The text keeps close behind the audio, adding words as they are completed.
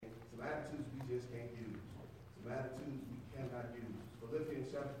just can't use. Some attitudes we cannot use.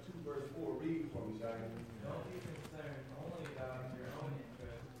 Philippians chapter 2, verse 4. Read for me, Shai. Don't be concerned only about your own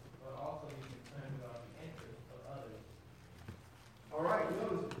interests, but also be concerned about the interests of others. All right,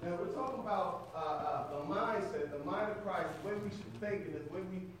 notice, now we're talking about the mindset, the mind of Christ, the way we should think, and the way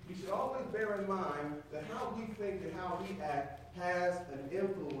we should always bear in mind that how we think and how we act has an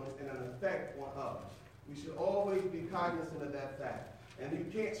influence and an effect on others. We should always be cognizant of that fact. And you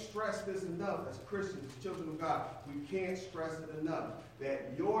can't stress this enough as Christians, as children of God. We can't stress it enough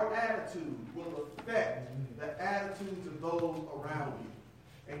that your attitude will affect the attitudes of those around you.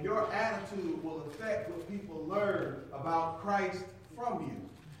 And your attitude will affect what people learn about Christ from you.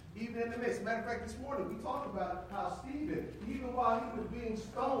 Even in the midst. Matter of fact, this morning we talked about how Stephen, even while he was being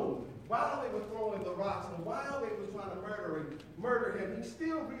stoned, while they were throwing the rocks and while they were trying to murder him, he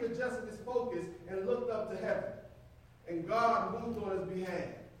still readjusted his focus and looked up to heaven. And God moved on his behalf.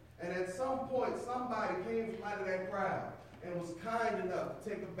 And at some point, somebody came from out of that crowd and was kind enough to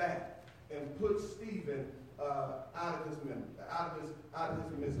take a bat and put Stephen out of his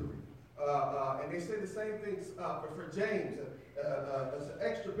misery. And they say the same things for James. It's an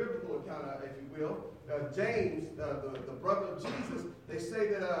extra biblical account, if you will. James, the brother of Jesus, they say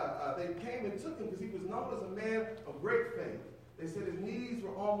that they came and took him because he was known as a man of great faith. They said his knees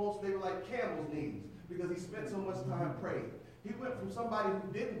were they were like camel's knees because he spent so much time praying. He went from somebody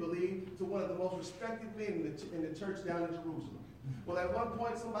who didn't believe to one of the most respected men in the church down in Jerusalem. Well, at one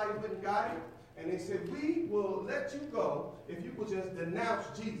point, somebody went and got him, and they said, we will let you go if you will just denounce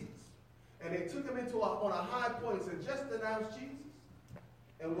Jesus. And they took him on a high point and said, just denounce Jesus,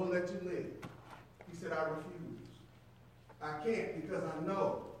 and we'll let you live. He said, I refuse. I can't because I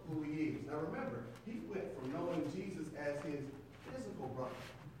know who he is. Now remember, he went from knowing Jesus as his physical brother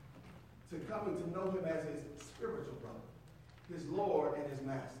to coming to know him as his spiritual brother, his Lord and his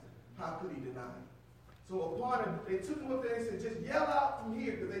master. How could he deny him? So upon him, they took him up there and said, just yell out from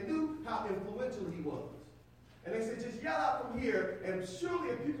here, because they knew how influential he was. And they said, just yell out from here, and surely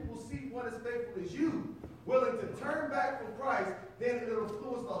if people will see one as faithful as you, willing to turn back from Christ, then it'll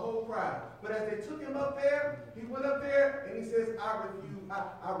influence the whole crowd. But as they took him up there, he went up there, and he says, I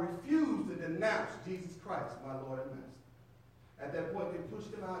refuse to denounce Jesus Christ, my Lord and Master. At that point, they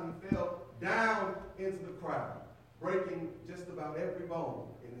pushed him out, and he fell down into the crowd, breaking just about every bone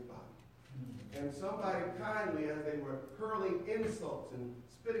in his body. And somebody kindly, as they were hurling insults and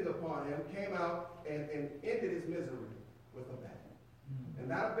spitting upon him, came out and ended his misery with a bat. And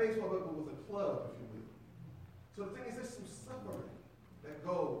not a baseball bat, but with a club, if you will. So the thing is, there's some suffering that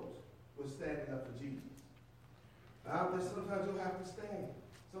goes with standing up for Jesus. Sometimes you'll have to stand.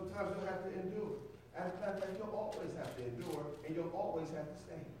 Sometimes you'll have to endure. As a matter of fact, you'll always have to endure, and you'll always have to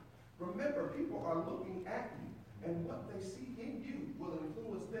stand. Remember, people are looking at you, and what they see in you will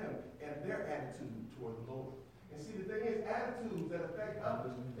influence them and their attitude toward the Lord. And see, the thing is, attitudes that affect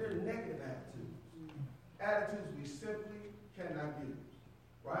others, they're negative attitudes. Attitudes we simply cannot use.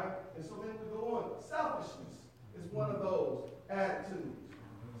 Right? And so then we go on. Selfishness is one of those attitudes.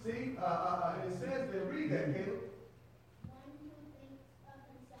 See, and it says there, read that, Caleb. One who thinks of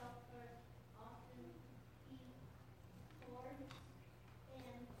himself first often he hoards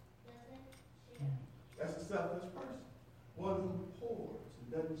and doesn't share. That's a selfish person. One who hoards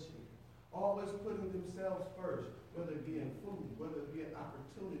and doesn't share. Always putting themselves first, whether it be in food, whether it be in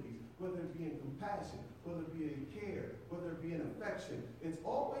opportunities, whether it be in compassion, whether it be in care, whether it be in affection. It's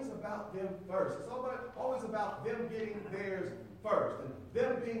always about them first. It's always about them getting theirs first, and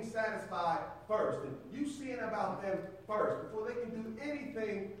them being satisfied first, and you seeing about them first before they can do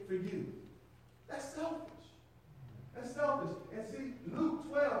anything for you. That's selfish. That's selfish. And see, Luke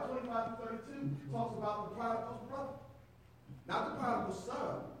 12, 25-32 talks about the prodigal's brother. Not the prodigal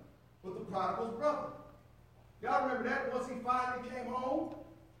son, but the prodigal's brother. Y'all remember that once he finally came home?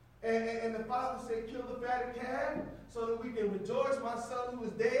 And the father said, kill the fatted calf so that we can rejoice. My son who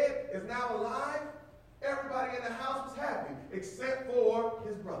was dead is now alive. Everybody in the house was happy except for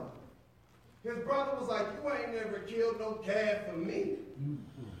his brother. His brother was like, you ain't never killed no calf for me.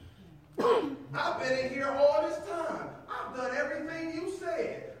 I've been in here all this time. I've done everything you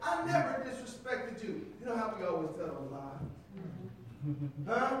said. I never disrespected you. You know how we always tell those lies?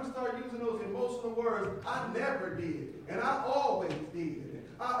 We start using those emotional words. I never did. And I always did.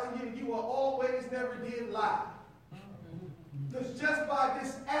 You will always never did lie. Because just by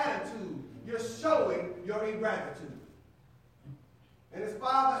this attitude, you're showing your ingratitude. And his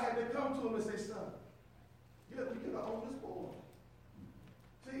father had to come to him and say, son, you're the oldest boy.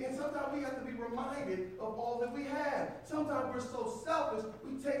 See, and sometimes we have to be reminded of all that we have. Sometimes we're so selfish,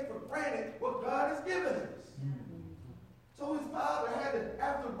 we take for granted what God has given us. So his father had to,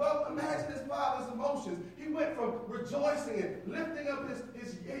 imagine his father's emotions. He went from rejoicing and lifting up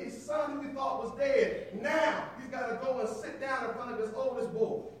his son who he thought was dead. Now he's got to go and sit down in front of his oldest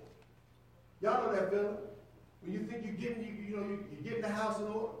boy. Y'all know that feeling? When you think you're getting the house in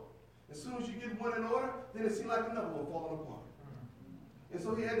order. As soon as you get one in order, then it seems like another one falling apart. And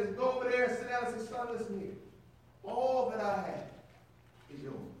so he had to go over there and sit down and say, son, listen here. All that I have is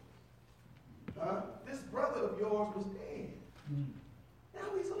yours. This brother of yours was dead. Now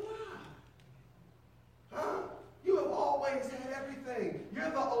he's alive. You have always had everything. You're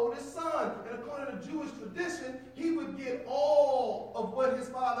the oldest son. And according to Jewish tradition, he would get all of what his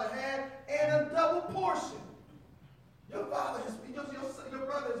father had and a double portion. Your brother has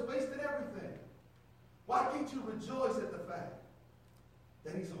wasted everything. Why can't you rejoice at the fact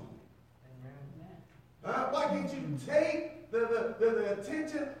that he's home? Why can't you take the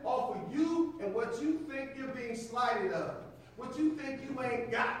attention off of you and what you think you're being slighted of? What you think you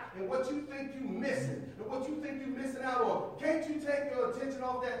ain't got, and what you think you missing, and what you think you're missing out on. Can't you take your attention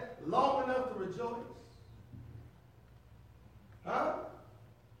off that long enough to rejoice?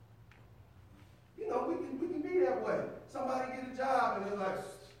 We can be that way. Somebody get a job and they're like,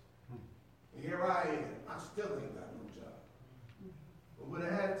 here I am. I still ain't got no job. But with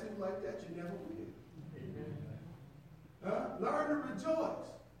an attitude like that, you never will. Learn to rejoice.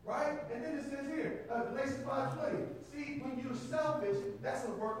 Right? And then it says here, Galatians 5:20. See, when you're selfish, that's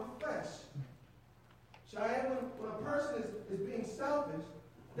a work of flesh. Cheyenne, when a person is being selfish,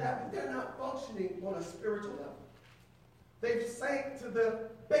 they're not functioning on a spiritual level. They've sank to the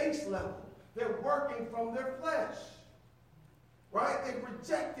base level. They're working from their flesh. Right? They've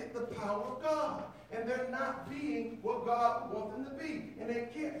rejected the power of God. And they're not being what God wants them to be. And they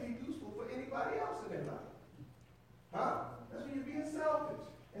can't be useful for anybody else in their life. That's when you're being selfish.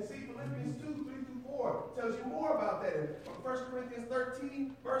 And see, Philippians 2:3-4 tells you more about that in 1 Corinthians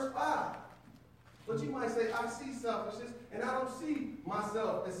 13, verse 5. But you might say, I see selfishness, and I don't see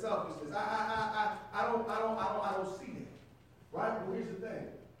myself as selfishness. I don't see that. Right? Well, here's the thing.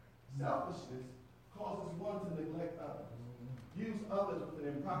 Selfishness causes one to neglect others, use others with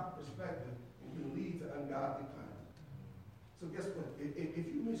an improper perspective, and can lead to ungodly conduct. So guess what? If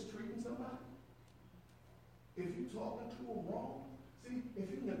you're mistreating somebody, if you're talking to them wrong, see, if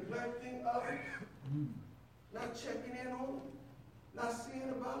you're neglecting others, not checking in on them, not seeing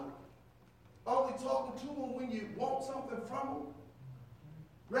about them, only talking to them when you want something from them,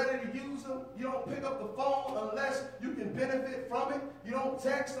 ready to use them, you don't pick up the phone unless you can benefit from it, you don't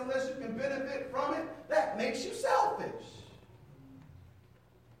text unless you can benefit from it, that makes you selfish.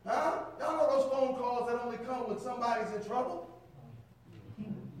 Y'all know those phone calls that only come when somebody's in trouble?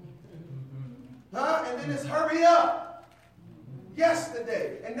 And then it's hurry up.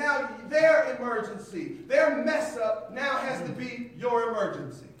 Yesterday. And now their emergency, their mess up now has to be your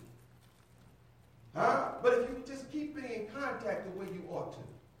emergency. But if you just keep being in contact the way you ought to,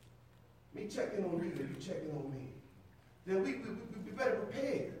 me checking on you and you checking on me, then we better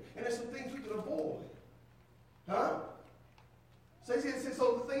prepare. And there's some things we can avoid. So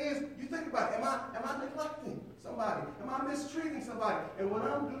the thing is, you think about it, am I neglecting somebody? Am I mistreating somebody? And when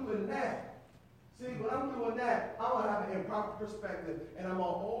I'm doing that, I'm going to have an improper perspective, and I'm going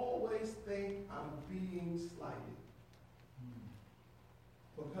to always think I'm being slighted.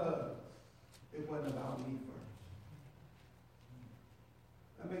 Because it wasn't about me first.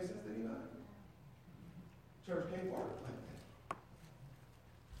 That makes sense to anybody? Church can't work like that.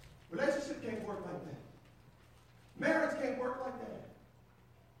 Relationship can't work like that. Marriage can't work like that.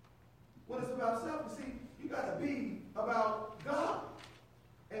 When it's about self, see, you got to be about God.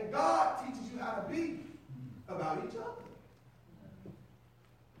 And God teaches you how to be about each other.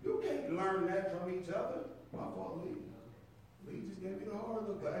 You can't learn that from each other. My fault, Lee. Lee just gave me the hard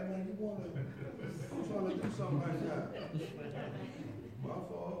look. Like, man, you want to, I'm trying to do something right now. My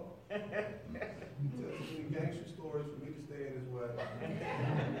fault. Tell too many gangster stories for me to stay in his way.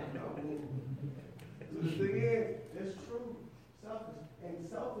 So the thing is, it's true. Selfish. And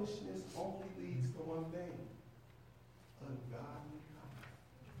selfishness only leads to one thing. Ungodly conduct.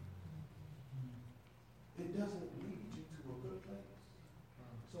 It doesn't lead you to a good place.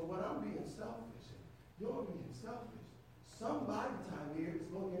 So when I'm being selfish, you're being selfish, somebody time here is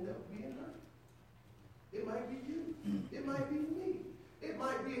going to end up being hurt. It might be you. It might be me. It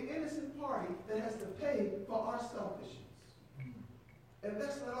might be an innocent party that has to pay for our selfishness. And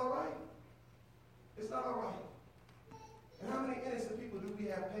that's not all right. It's not all right. And how many innocent people do we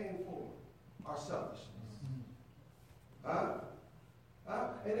have paying for our selfishness?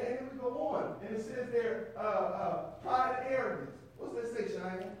 And then we go on, and it says there, pride and arrogance. What's that say,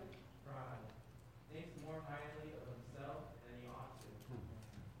 Cheyenne? Pride. Thinks more highly of himself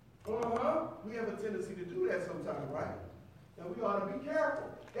tendency to do that sometimes, right? And we ought to be careful.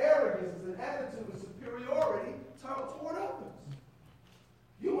 Arrogance is an attitude of superiority toward others.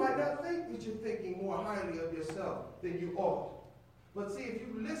 You might not think that you're thinking more highly of yourself than you ought. But see, if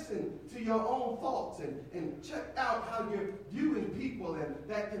you listen to your own thoughts and check out how you're viewing people and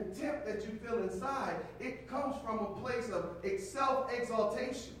that contempt that you feel inside, it comes from a place of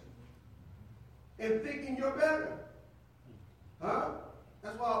self-exaltation and thinking you're better. Huh?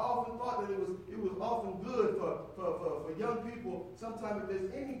 That's why I often thought that it was often good for young people, sometimes if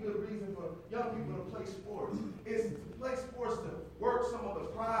there's any good reason for young people to play sports, is to play sports to work some of the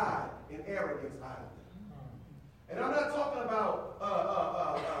pride and arrogance out of them. And I'm not talking about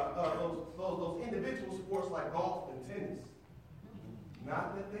those individual sports like golf and tennis.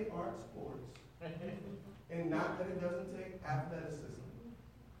 Not that they aren't sports. And not that it doesn't take athleticism.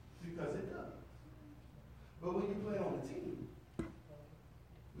 Because it does. But when you play on a team,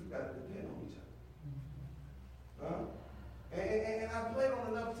 we've got to depend on each other. And I played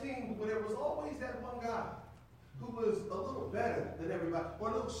on enough teams where there was always that one guy who was a little better than everybody, or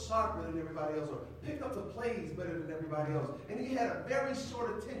a little sharper than everybody else, or picked up the plays better than everybody else. And he had a very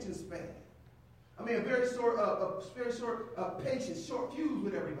short attention span. I mean, a very short patience, short fuse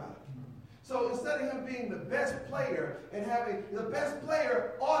with everybody. So instead of him being the best player and having the best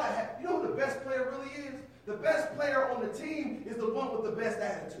player ought to have, you know who the best player really is? The best player on the team is the one with the best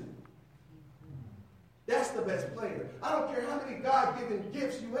attitude. That's the best player. I don't care how many God-given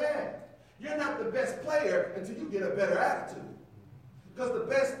gifts you have. You're not the best player until you get a better attitude. Because the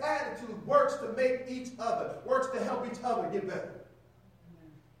best attitude works to make each other, works to help each other get better.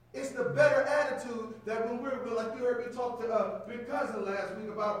 It's the better attitude that when we're like you heard me talk to your cousin last week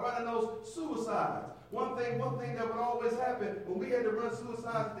about running those suicides. One thing that would always happen when we had to run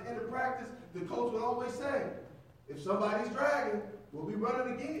suicides at the end of practice, the coach would always say, if somebody's dragging, we'll be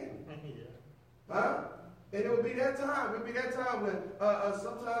running again. Huh? And it would be that time. It would be that time when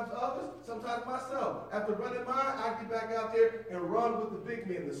sometimes others, sometimes myself, after running mine, I'd get back out there and run with the big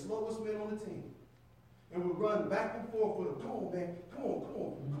men, the slowest men on the team. And we'd run back and forth with them. Come on, man. Come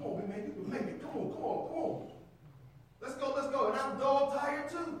on, man. You can make it. Come on. Let's go. And I'm dog tired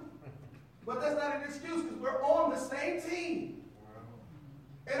too. But that's not an excuse because we're on the same team.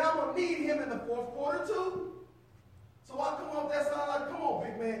 And I'm going to need him in the fourth quarter too. So I come off that side like, come on,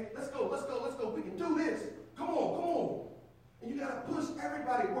 big man. Let's go. We can do this. Come on. And you got to push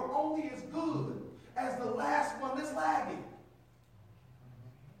everybody. We're only as good as the last one that's lagging.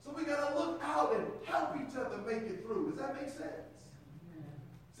 So we got to look out and help each other make it through. Does that make sense?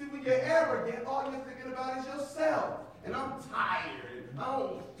 See, when you're arrogant, all you're thinking about is yourself. And I'm tired. I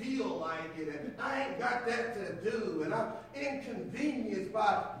don't feel like it. And I ain't got that to do. And I'm inconvenienced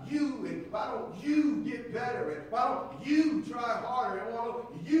by you. And why don't you get better? And why don't you try harder? And why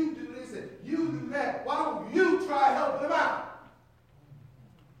don't you do this and you do that? Why don't you try helping them out?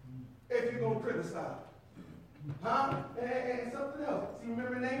 If you're going to criticize. Huh? And something else. See,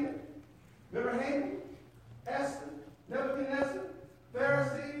 remember Naaman? Remember Haman? Esther? Nebuchadnezzar?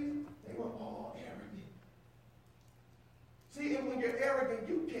 Pharisees? They were all arrogant. See, and when you're arrogant,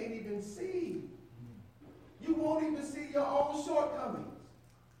 you can't even see. You won't even see your own shortcomings.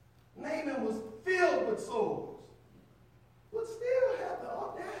 Naaman was filled with sores, but still had the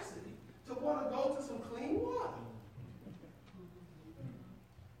audacity to want to go to some clean water.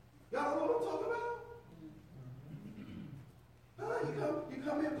 Y'all know what I'm talking about? You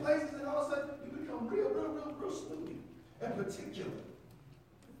come in places and all of a sudden you become real snooty and particular.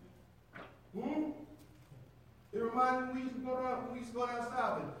 It reminded me we used to go down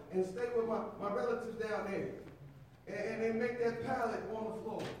south and stay with my relatives down there. And they make that pallet on the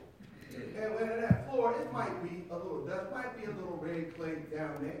floor. And when that floor, it might be a little dust, might be a little red clay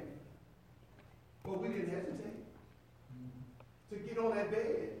down there. But we didn't hesitate to get on that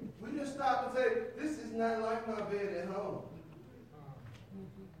bed. We just stopped and say, this is not like my bed at home.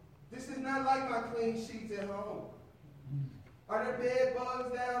 This is not like my clean sheets at home. Are there bed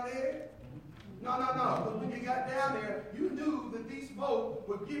bugs down there? No. But when you got down there, you knew that these folk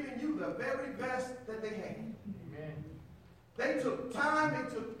were giving you the very best that they had. Amen. They took time,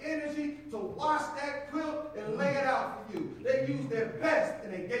 they took energy to wash that quilt and lay it out for you. They used their best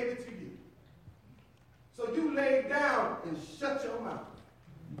and they gave it to you. So you laid down and shut your mouth.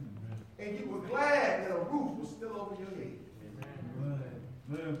 And you were glad that a roof was still over your head.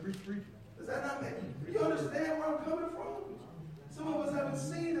 Preach. Does that not make you understand where I'm coming from? Some of us haven't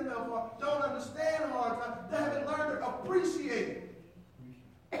seen enough or don't understand hard times. They haven't learned to appreciate it.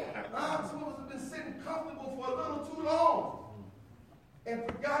 Some of us have been sitting comfortable for a little too long and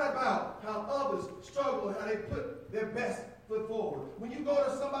forgot about how others struggle and how they put their best foot forward. When you go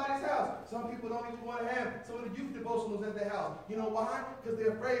to somebody's house, Some people don't even want to have some of the youth devotionals at their house. You know why? Because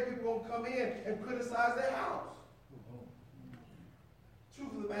they're afraid people won't come in and criticize their house.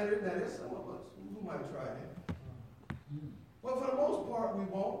 Truth of the matter is that there's some of us who might try that. But for the most part, we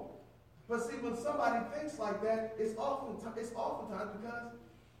won't. But see, when somebody thinks like that, it's oftentimes because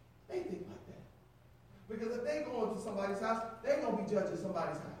they think like that. Because if they go into somebody's house, they're going to be judging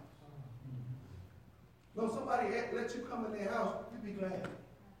somebody's house. No, somebody let you come in their house, you be glad.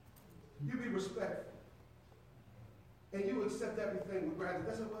 You be respectful. And you accept everything with gratitude.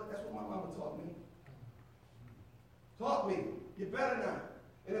 That's what my mama taught me. Taught me. You better not.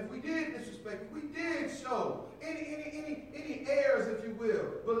 And if we did disrespect, if we did show any airs, if you will,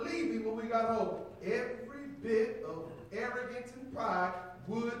 believe me, when we got home, every bit of arrogance and pride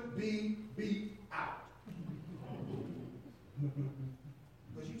would be beat out.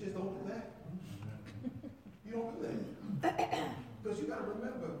 Because you just don't do that. You don't do that. Because you got to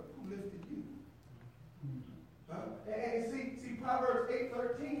remember who lifted you. And see, Proverbs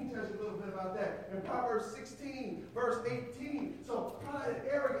 8:13 tells you a little bit about that. And Proverbs 16, verse 18. So pride and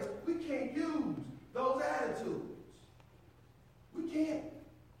arrogance, we can't use those attitudes. We can't.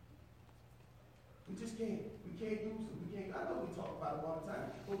 We just can't. We can't use them. We can't. I know we talk about them all the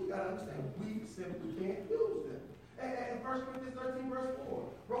time, but we got to understand we simply can't use them. And 1 Corinthians 13, verse 4.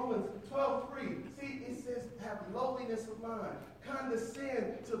 Romans 12:3. See, it says, have lowliness of mind.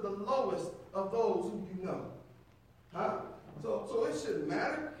 Condescend to the lowest of those who you know. Huh? So it shouldn't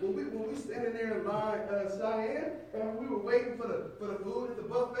matter. When we standing there in line, Cheyenne, and we were waiting for the food at the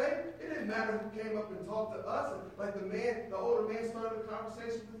buffet, it didn't matter who came up and talked to us. And like the older man started a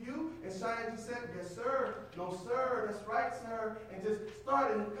conversation with you, and Cheyenne just said, yes, sir. No, sir. That's right, sir. And just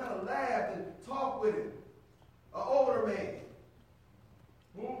started and kind of laughed and talked with him. An older man.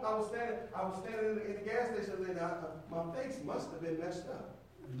 I was standing in the gas station, and my face must have been messed up.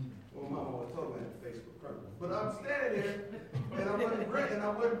 Well, my mama told me I had Facebook criminal. But I'm standing there, and I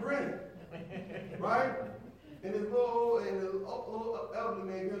wasn't grinning. Right? And this little elderly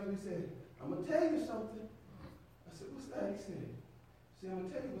man comes and he said, I'm going to tell you something. I said, what's that? He said, I'm going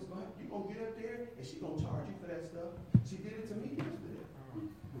to tell you what's going to happen. You're going to get up there, and she's going to charge you for that stuff. She did it to me yesterday.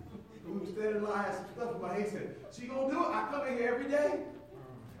 We were standing in line, had some stuff in my hand. He said, she going to do it. I come in here every day.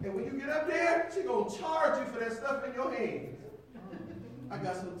 And when you get up there, she going to charge you for that stuff in your hands. I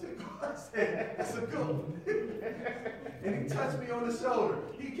got some tickle. I said, that's a good one. And he touched me on the shoulder.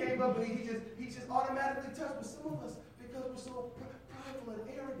 He came up and he just automatically touched me. Some of us, because we're so prideful and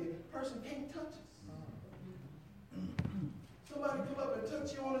arrogant, a person can't touch us. Somebody come up and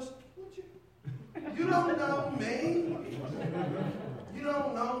touch you on the shoulder. You don't know me. You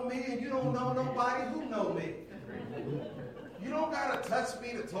don't know me, and you don't know nobody who know me. You don't got to touch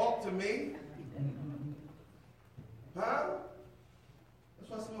me to talk to me. Huh? That's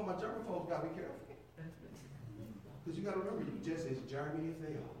why some of my German folks got to be careful. Because you got to remember, you're just as germy as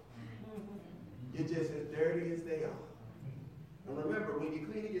they are. You're just as dirty as they are. And remember, when you're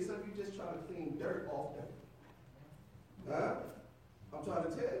cleaning yourself, you're just trying to clean dirt off them. Huh? I'm trying to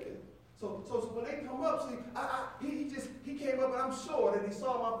tell you. So when they come up, see, he came up, and I'm sure that he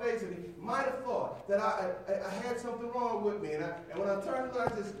saw my face, and he might have thought that I had something wrong with me. And when I turned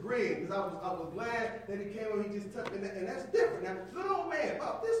around, I just grinned, because I was glad that he came up, he just touched me, and that's different. Now, little old man,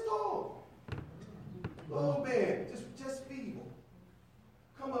 about this tall, little old man, just feeble,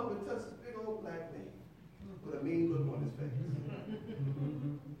 come up and touch this big old black man with a mean look on his face.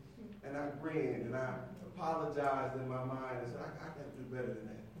 And I grinned, and I apologized in my mind, and said, I got to do better than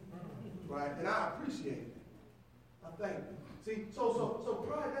that. Right? And I appreciate it. I thank you. See, so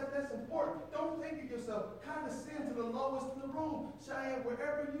pride, that's important. Don't think of yourself. Condescend to the lowest in the room. Cheyenne,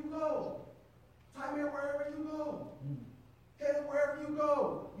 wherever you go. Time wherever you go. Heather, wherever you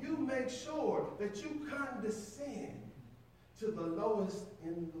go. You make sure that you condescend to the lowest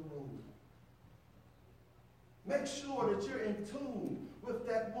in the room. Make sure that you're in tune with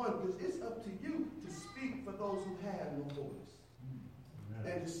that one, because it's up to you to speak for those who have no voice.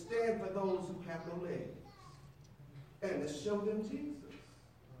 And to stand for those who have no legs. And to show them Jesus.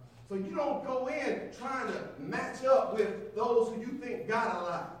 So you don't go in trying to match up with those who you think got a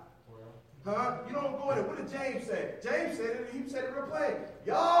lot. Huh? You don't go in there. What did James say? James said it, he said it real plain.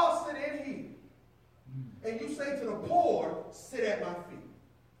 Y'all sit in here. And you say to the poor, sit at my feet.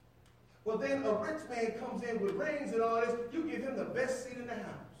 Well, then a rich man comes in with rings and all this. You give him the best seat in the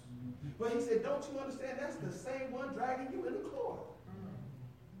house. But he said, don't you understand? That's the same one dragging you in the court.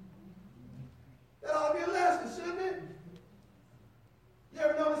 That ought to be a lesson, shouldn't it? You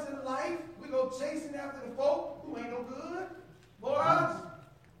ever notice in life, we go chasing after the folk who ain't no good for us?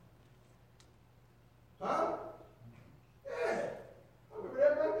 Huh? Yeah. I remember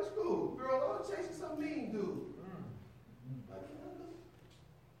that back in school.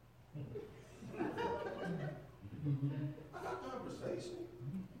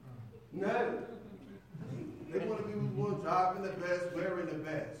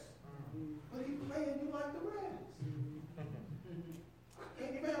 But he's playing you like the rest. I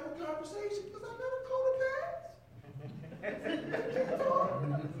can't even have a conversation because I never called a dance.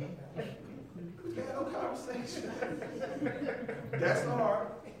 We can't have no conversation. That's hard.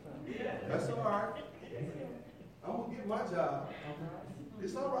 That's hard. I'm going to get my job.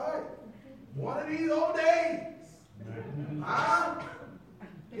 It's all right. One of these old days. Huh?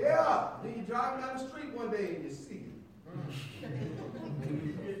 Yeah. Then you're driving down the street one day and you see it.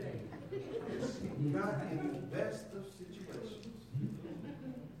 It's not in the best of situations.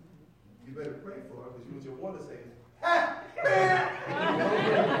 You better pray for it because what you want to say is, "Ha! Man!"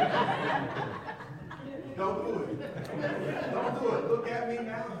 Don't do it. Don't do it. Look at me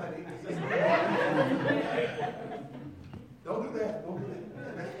now, honey. Don't do that. Don't do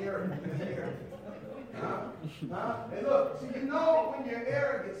that. That's arrogant. That's arrogant. And look, so you know when you're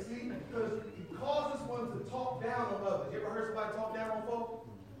arrogant, see, because it causes one to talk down on others. You ever heard somebody talk down on folks?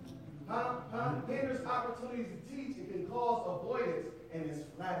 Hinders opportunities to teach. It can cause avoidance, and it's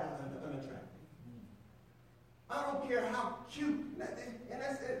flat out unattractive. I don't care how cute, and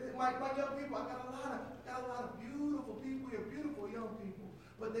that's my young people. I got a lot of beautiful people here, beautiful young people.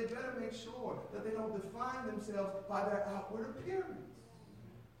 But they better make sure that they don't define themselves by their outward appearance.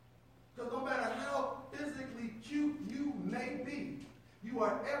 Because no matter how physically cute you may be, you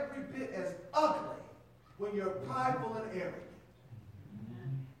are every bit as ugly when you're prideful and arrogant.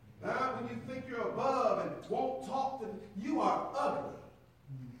 When you think you're above and won't talk to them, you are ugly.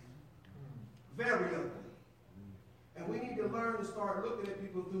 Very ugly. And we need to learn to start looking at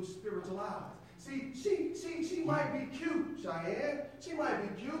people through spiritual eyes. See, she might be cute, Cheyenne. She might be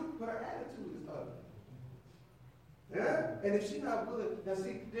cute, but her attitude is ugly. Yeah? And if she's not willing, now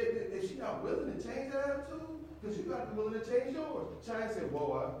see, if she's not willing to change her attitude, because you got to be willing to change yours. Cheyenne said,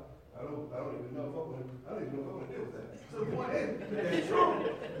 whoa, I don't even know if I want to deal with that. So the point is, that's true.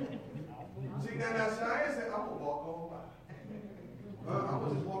 See, now Cheyenne said, I'm going to walk on by. I'm going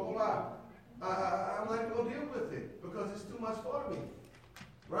to just walk on by. I'm not going to deal with it because it's too much for me.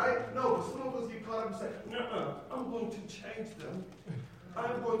 Right? No, but some of us get caught up and say, no, I'm going to change them.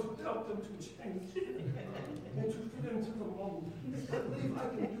 I'm going to help them to change and to fit into the mold. I believe I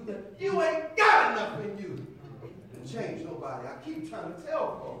can do that. You ain't got enough in you to change nobody. I keep trying to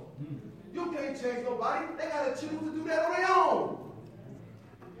tell folks. You can't change nobody. They got to choose to do that on their own.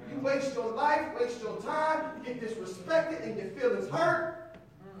 You waste your life, waste your time, you get disrespected and your feelings hurt.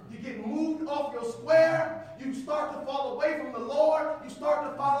 You get moved off your square. You start to fall away from the Lord. You start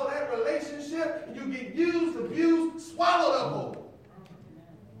to follow that relationship. And you get used, abused, swallowed up whole.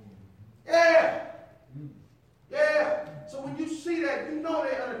 Yeah. Yeah. So when you see that, you know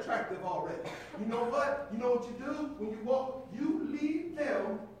they're unattractive already. You know what? You know what you do? When you walk, you leave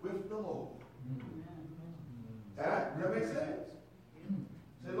them with the Lord. All right? Does that make sense?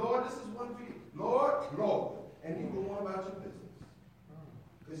 Say, Lord, this is one for you. Lord, and you go on about your business.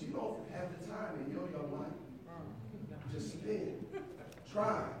 Because you don't have the time in your young life to spend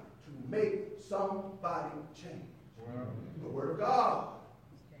trying to make somebody change. The Word of God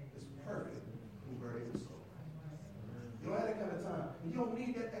is perfect in burdens and soul. You don't have that kind of time. You don't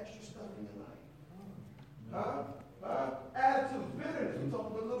need that extra stuff in your life. Attitude, bitterness. We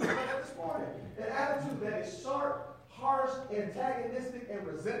talked a little bit about that this morning. An attitude that is sharp, harsh, antagonistic, and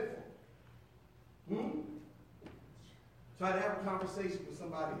resentful. Try to have a conversation with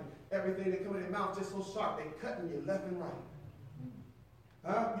somebody. Everything that comes in their mouth just so sharp, they cutting you left and right.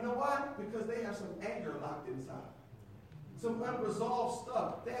 You know why? Because they have some anger locked inside. Some unresolved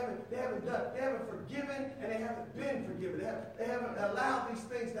stuff. They haven't forgiven, and they haven't been forgiven. They haven't allowed these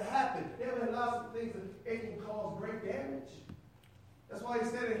things to happen. They haven't allowed some things that can cause great damage. That's why he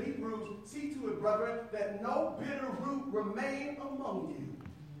said in Hebrews, see to it, brethren, that no bitter root remain among you.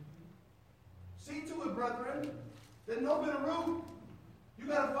 See to it, brethren, that no bitter root. You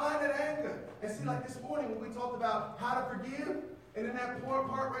got to find that anger. And see, like this morning when we talked about how to forgive, and in that part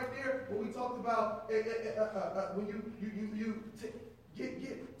right there, when we talked about when you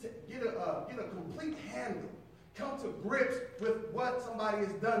get a complete handle, come to grips with what somebody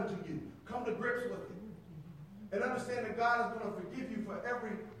has done to you. Come to grips with it. And understand that God is going to forgive you for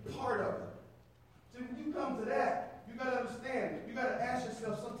every part of it. So when you come to that, you got to understand, you got to ask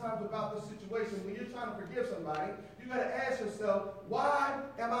yourself sometimes about this situation. When you're trying to forgive somebody, you got to ask yourself, why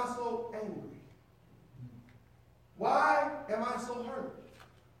am I so angry? Why am I so hurt?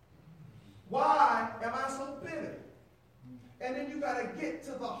 Why am I so bitter? And then you got to get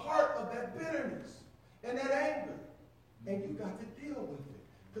to the heart of that bitterness and that anger. And you got to deal with it.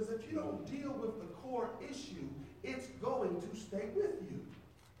 Because if you don't deal with the core issue, it's going to stay with you.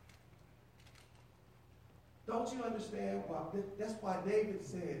 Don't you understand why? That's why David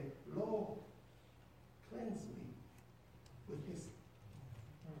said, Lord, cleanse me with hyssop.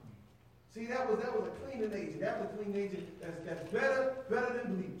 See, that was a cleaning agent. That was a cleaning agent that's better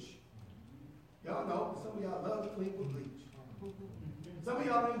than bleach. Y'all know, some of y'all love to clean with bleach. Some of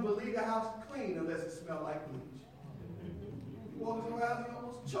y'all don't even believe the house is clean unless it smells like bleach. You walk into a house, you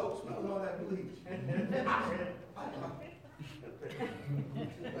almost choke smelling all that bleach.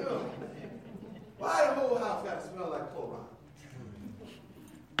 Why the whole house got to smell like Clorox?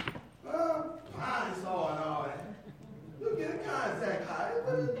 Pine saw and all that. You get a contact high.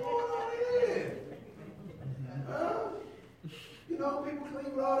 What is going on here? You know, people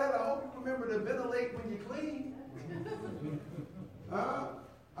clean with all that. I hope you remember to ventilate when you clean. I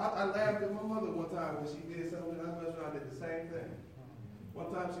laughed at my mother one time when she did something, and I did the same thing.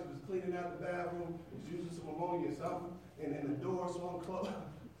 One time she was cleaning out the bathroom, was using some ammonia or something, and then the door swung closed on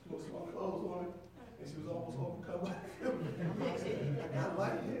it, and she was almost overcome by it. I got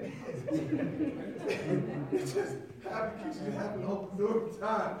like it. It just happened. She happened to open the door every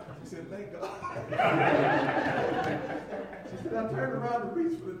time. She said, thank God. She said, I turned around to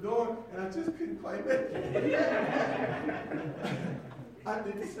reach for the door, and I just couldn't quite make it. I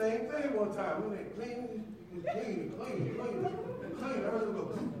did the same thing one time. When they clean. I heard them go,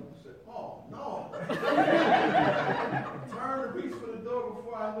 I said, oh, no. Turned to reach for the door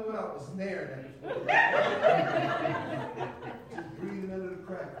before I knew it. I was staring at it. Just breathing under the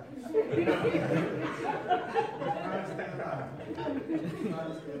crack.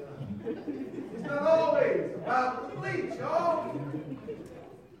 It's not always about the bleach, y'all.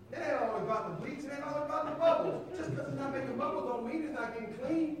 It ain't always about the bleach. It ain't always about the bubbles. Just because it's not making bubbles don't mean it's not getting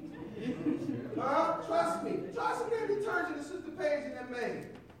clean. Trust me. Trust me, that detergent is just the page in that made.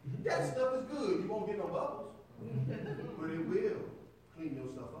 That stuff is good. You won't get no bubbles. But it will clean your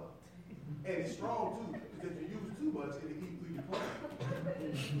stuff up. And it's strong too, because if you use too much, it'll eat through your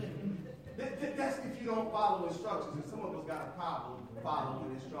plant. That's if you don't follow instructions. And some of us got a problem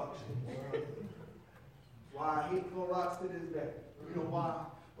following instructions. Why I hate Clorox to this day. You know why?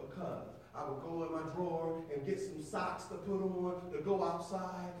 Because I would go in my drawer and get some socks to put on, to go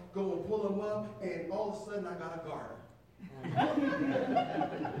outside, go and pull them up, and all of a sudden I got a garter.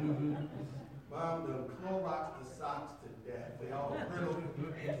 Mom done Clorox the socks to death. They all brittle.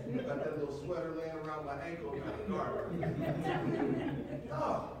 Got that little sweater laying around my ankle, got a garter.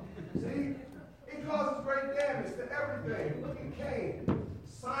 Oh, see? It causes great damage to everything. Look at Cain,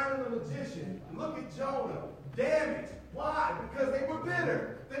 Simon the magician. Look at Jonah. Damage. Why? Because they were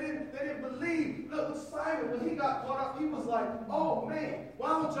bitter. They didn't believe. Look, Simon, when he got caught up, he was like, oh man, why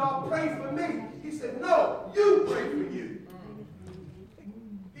don't y'all pray for me? He said, no, you pray for you.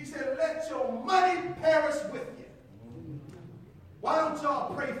 He said, let your money perish with you. Why don't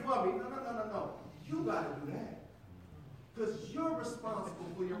y'all pray for me? No. You got to do that. Because you're responsible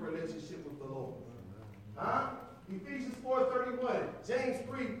for your relationship with the Lord. Huh? Ephesians 4:31, James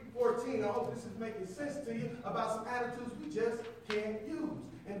 3:14. I hope this is making sense to you about some attitudes we just can't use.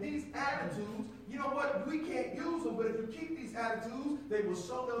 And these attitudes, you know what? We can't use them, but if you keep these attitudes, they will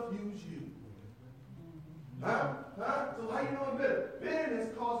sure enough use you. Huh? So how you know I'm bitter?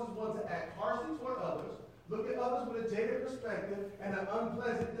 Bitterness causes one to act harshly toward others, look at others with a jaded perspective, and an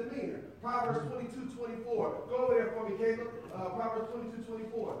unpleasant demeanor. Proverbs 22:24. Go over there for me, Caleb. Proverbs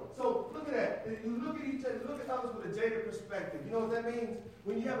 22:24. So look at that. You look at each other, look at others with a jaded perspective. You know what that means?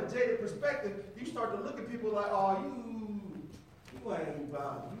 When you have a jaded perspective, you start to look at people like, oh, you ain't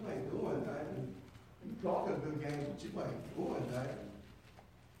doing nothing. You talking a good game, but you ain't doing nothing.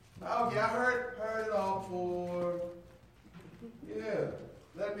 Okay, I heard it all before. Yeah.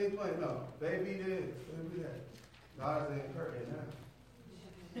 Let me explain. No, baby this, baby that. God ain't hurting now.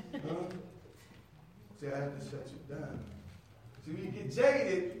 See, I have to shut you down. See, when you get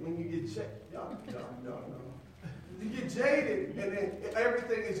jaded, when you get checked, y'all know. You get jaded, and then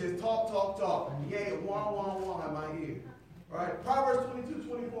everything is just talk. Yeah, wah in my ear. All right, Proverbs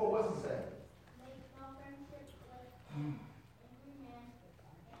 22:24. What's it say? Make no friendship with angry men,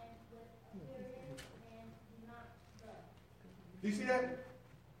 and with a furious man do not love. Do you see that?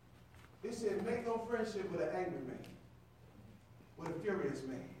 It said, make no friendship with an angry man, with a furious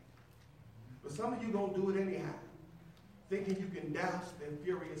man. But some of you going to do it anyhow, thinking you can douse their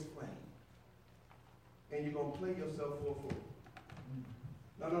furious flame. And you're going to play yourself for a fool.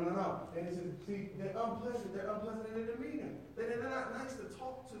 No. And it says, see, they're unpleasant in their demeanor. They're not nice to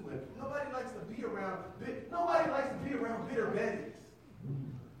talk to. And nobody likes to be around bitter Bettys.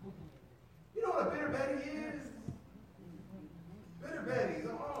 You know what a bitter Betty is? Bitter Betties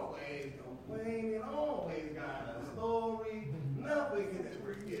are always complaining, always got a story. Nothing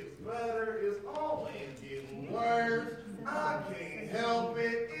ever gets better. It's always getting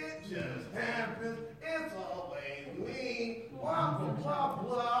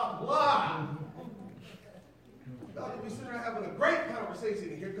conversation,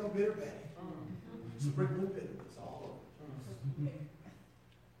 and here come Bitter Betty. Sprinkling bitterness all over.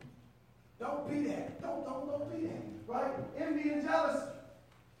 Don't be that. Don't be that. Right? Envy and jealousy.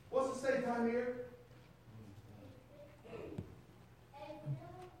 What's the say time here?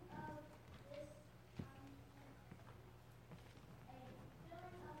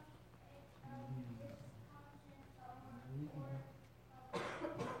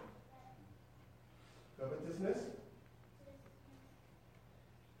 Covetousness.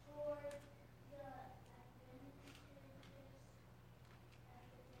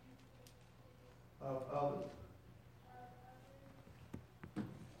 Of others.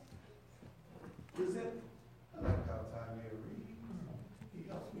 Resent. I like how time here reads. He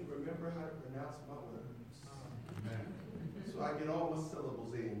helps me remember how to pronounce my words. So I get all my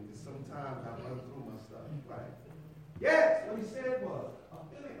syllables in, because sometimes I run through my stuff, right? Yes, what he said was a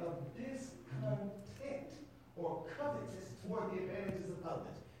feeling of discontent or covetous toward the advantages of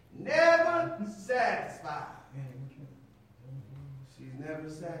others. Never satisfied. She's never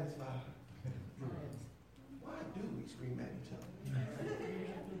satisfied. Why do we scream at each other?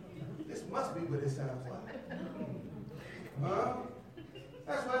 This must be what it sounds like. Huh?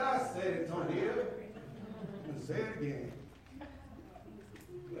 That's what I said, Tony. And say it again.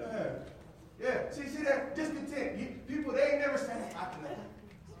 Yeah. Yeah. See that discontent. People, they ain't never satisfied to nothing.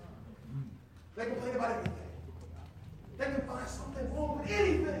 They complain about everything. They can find something wrong with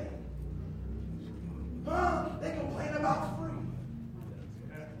anything. Huh? They complain about free.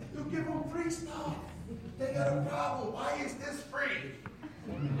 You give them free stuff. They got a problem. Why is this free?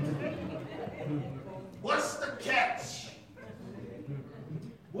 What's the catch?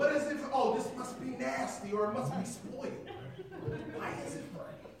 What is it for? Oh, this must be nasty or it must be spoiled. Why is it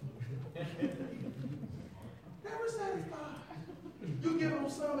free? Never satisfied. You give them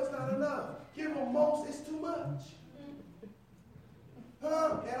some, it's not enough. Give them most, it's too much.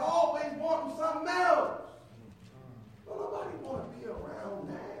 Huh? And always wanting something else. Well, nobody want to be around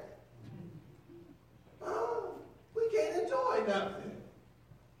that. Huh? We can't enjoy nothing.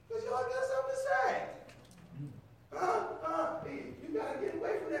 Because y'all got something to say. You got to get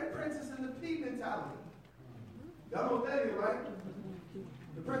away from that princess and the pea mentality. Y'all know what that is, right?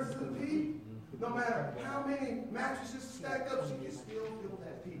 The princess and the pea, no matter how many mattresses stacked up, she can still feel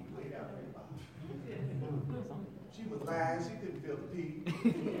that pea laid out in her body. She was lying, she couldn't feel the pea.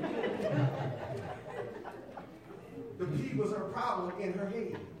 The pea was her problem in her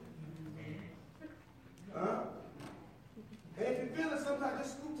head. Huh? And if you feel it sometimes,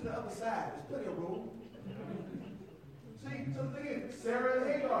 just scoot to the other side. There's plenty of room. See, so the thing is, Sarah and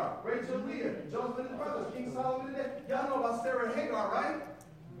Hagar, Rachel and Leah, Joseph and his brothers, King Solomon and them. Y'all know about Sarah and Hagar, right?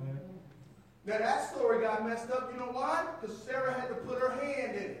 Now that story got messed up. You know why? Because Sarah had to put her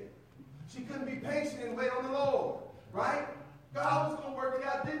hand in it. She couldn't be patient and wait on the Lord, right? God was going to work it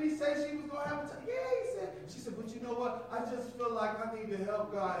out. Didn't he say she was going to have a time? Yeah, he said. She said, but you know what? I just feel like I need to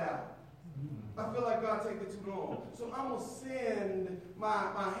help God out. I feel like God taking too long. So I'm going to send my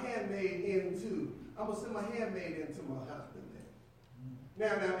handmaid into. I'm going to send my handmaid into my husband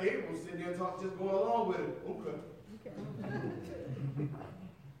there. Now, Abram was sitting there just going along with it. Okay.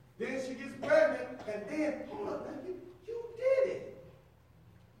 Then she gets pregnant, and then, hold up, you did it.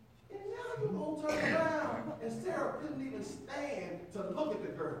 And now you're going to turn around, and Sarah couldn't even stand to look at the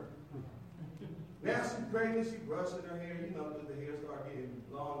girl. Now she's pregnant, she's brushing her hair, you know, because the hair start getting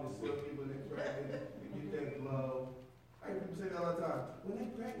long and silky when they're pregnant. You get that glow. I hear people say that all the time. When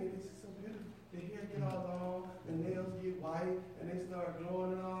they're pregnant, it's so beautiful. The hair get all long, the nails get white, and they start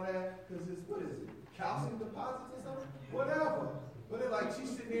glowing and all that. Because it's, what is it, calcium deposits or something? Whatever. But it's like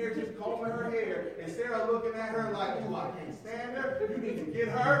she's sitting there just combing her hair, and Sarah looking at her like, ooh, I can't stand her. You need to get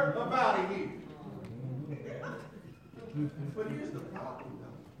her up out of here. But here's the problem,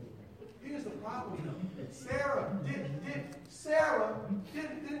 though. Here's the problem, though. Sarah was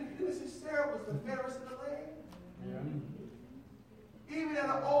the fairest in the land. Yeah. Even at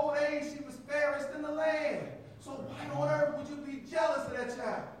an old age, she was fairest in the land. So why on earth would you be jealous of that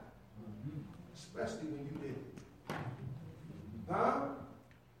child? Especially when you did it. Huh?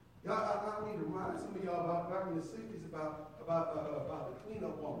 Y'all, I need to remind some of y'all about back in the 60s about the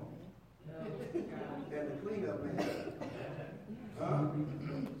cleanup woman. And the cleanup man. Huh?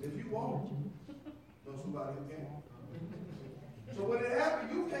 If you won't, know somebody who can. So when it happened,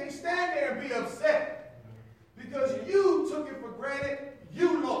 you can't stand there and be upset. Because you took it for granted,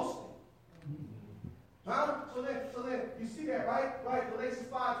 you lost it. Huh? So then you see that, right? Right, Galatians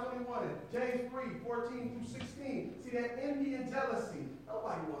 5:21 and James 3:14 through 16. See that envy and jealousy.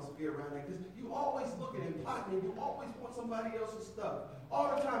 Nobody wants to be around that because you always looking and plotting and you always want somebody else's stuff.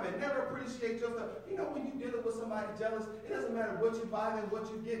 All the time and never appreciate your stuff. You know when you're dealing with somebody jealous, it doesn't matter what you buy them, what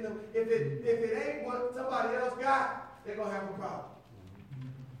you get them. If it ain't what somebody else got, they're going to have a problem.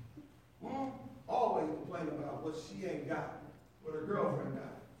 Always complain about what she ain't got, what her girlfriend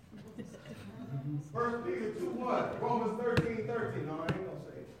got. 1 Peter 2:1, Romans 13:13. No, I ain't going to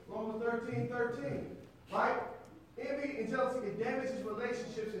say it. Romans 13:13. Right? Envy and jealousy can damage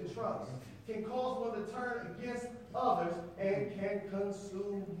relationships and trust, can cause one to turn against others, and can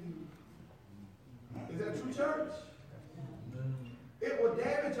consume you. Is that true, church? It will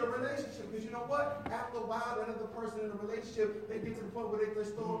damage your relationship because you know what? After a while, that other person in the relationship, they get to the point where they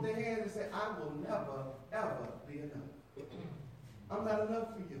just throw up their hands and say, I will never, ever be enough. I'm not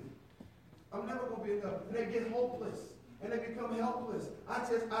enough for you. I'm never going to be enough. And they get hopeless. And they become helpless. I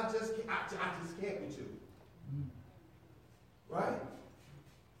just can't with you. Right?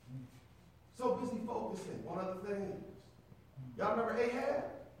 So busy focusing on other things. Y'all remember Ahab?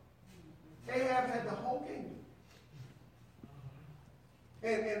 Ahab had the whole kingdom.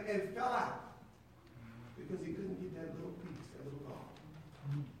 And fell out because he couldn't get that little piece, that little ball.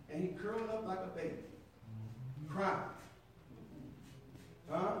 And he curled up like a baby, crying.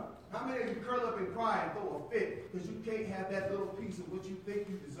 Huh? How many of you curl up and cry and throw a fit because you can't have that little piece of what you think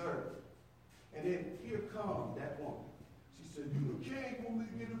you deserve? And then here comes that woman. She said, you the king, want me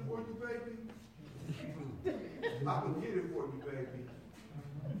to get it for you, baby? I can get it for you, baby.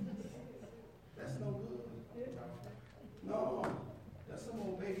 That's no good. No. That's some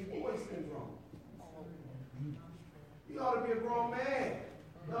old baby boy syndrome. You ought to be a grown man.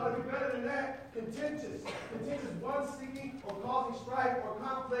 You ought to be better than that. Contentious. Contentious, one seeking or causing strife or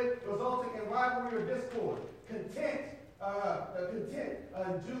conflict, resulting in rivalry or discord. Content.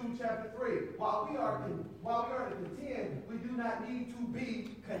 Jude chapter 3. While we are to contend, we do not need to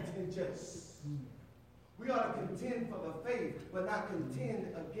be contentious. We ought to contend for the faith, but not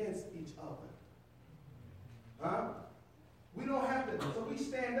contend against each other. Huh? We don't have to, so we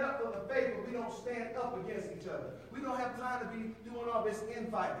stand up for the faith, but we don't stand up against each other. We don't have time to be doing all this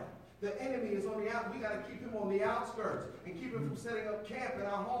infighting. The enemy is on the out. We got to keep him on the outskirts and keep him from setting up camp in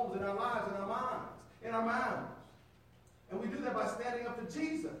our homes, in our lives, in our minds, in our minds. And we do that by standing up for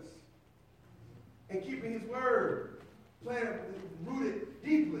Jesus and keeping his word rooted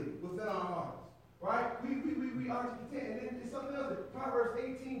deeply within our hearts. Right? We are to contend. And then it's something else. Proverbs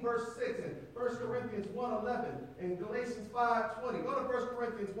 18, verse 6, and 1 Corinthians 1:11, and Galatians 5:20. Go to 1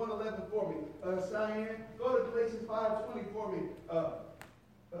 Corinthians 1:11 for me. Cheyenne, go to Galatians 5:20 for me.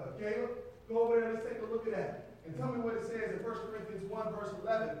 Caleb, go over there and let's take a look at that. And tell me what it says in 1 Corinthians 1, verse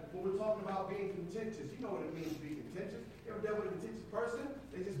 11, when we're talking about being contentious. You know what it means to be contentious. You ever dealt with a contentious person?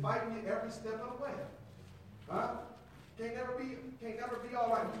 They just fighting you every step of the way. Huh? Can't never be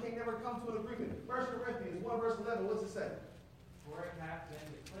all right. You can't never come to an agreement. 1 Corinthians 1 verse 11, what's it say? For it hath been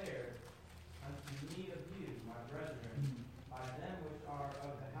declared unto me of you, my brethren, by them which are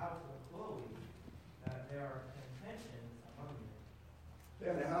of the house of Chloe, that there are contentions among you.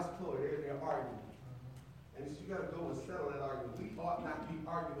 They're in the house of Chloe. They're arguing. And so you got to go and settle that argument. We ought not be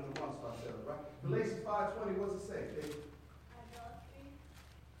arguing amongst ourselves, right? Galatians 5:20, what's it say? Adultery,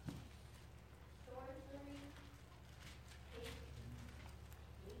 sorcery, hatred,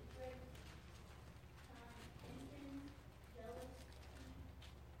 contention, jealousy,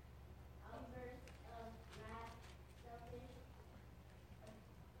 outbursts of wrath, selfish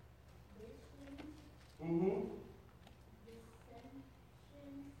ambitions, Mm-hmm. dissensions,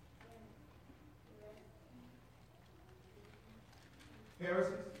 and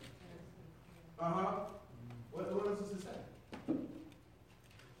Heresies? Uh-huh. What else does it say?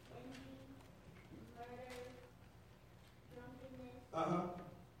 envy, murder, drunkenness, Uh-huh.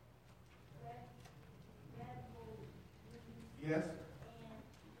 revelry, Yes. and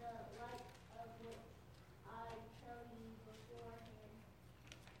the like of which I tell you beforehand,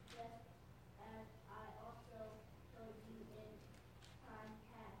 just as I also told you in time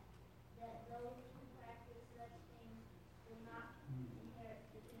past, that those who practice such things will not inherit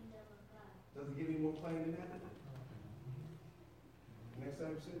the kingdom of God. Does it give any more plain than that? Next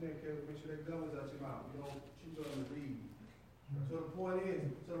time you're sitting there, Caleb, make sure that gum is out your mouth. You don't chew on the reed. So the point is,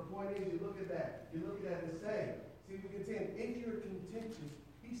 you look at that. You look at that and say, see, we contend. If you're contentious,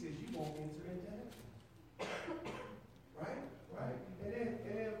 he says you won't enter into heaven. Right? Right? And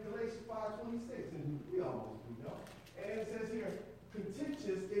then Galatians 5:26, and we almost do know. And it says here,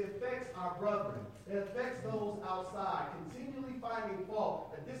 contentious, it affects our brethren. It affects those outside, continually finding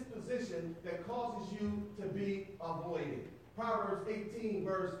fault, a disposition that causes you to be avoided. Proverbs 18,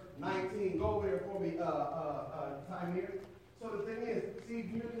 verse 19. Go over there for me, time here. So the thing is, see,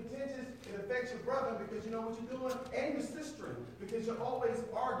 against your brother because you know what you're doing, and your sister, because you're always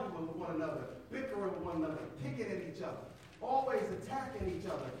arguing with one another, bickering with one another, picking at each other, always attacking each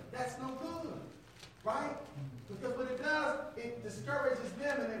other. That's no good, right? Because what it does, it discourages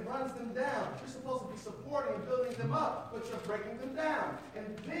them and it runs them down. You're supposed to be supporting and building them up, but you're breaking them down. And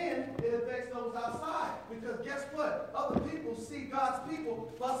then it affects those outside. Because guess what? Other people see God's people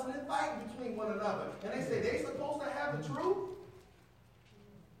fussing and fighting between one another. And they say, they supposed to have the truth?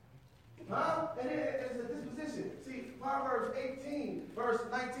 Huh? And then it's a disposition. See, Proverbs 18, verse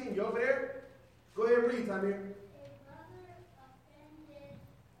 19. You over there? Go ahead and read, Tamir.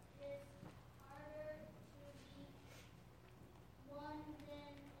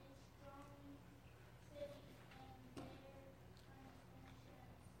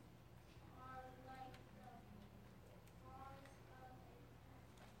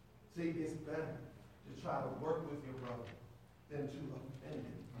 See, it's better to try to work with your brother than to offend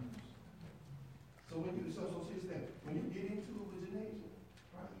him. So here's the thing. When you get into it with Janasia,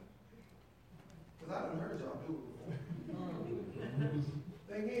 right? Because I done heard y'all do it before.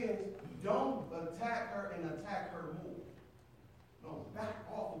 Thing is, don't attack her and attack her more. No, back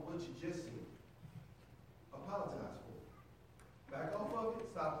off of what you just said. Apologize for it. Back off of it.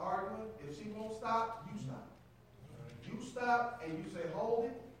 Stop arguing. If she won't stop, you stop. You stop and you say, hold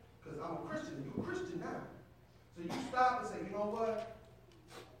it. Because I'm a Christian. You're a Christian now. So you stop and say, you know what?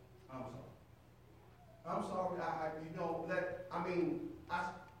 I'm sorry. I'm sorry.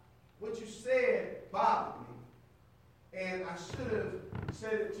 What you said bothered me. And I should have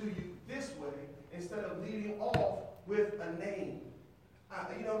said it to you this way instead of leading off with a name.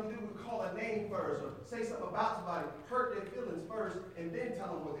 We call a name first or say something about somebody, hurt their feelings first, and then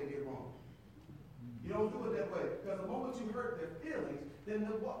tell them what they did wrong. You don't do it that way. Because the moment you hurt their feelings, then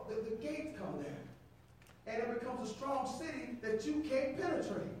the gates come down. And it becomes a strong city that you can't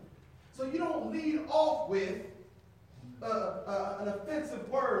penetrate. So you don't lead off with an offensive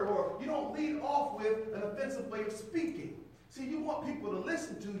word, or you don't lead off with an offensive way of speaking. See, you want people to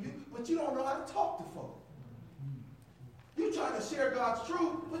listen to you, but you don't know how to talk to folk. You try to share God's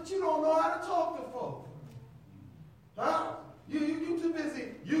truth, but you don't know how to talk to folk. Huh? You too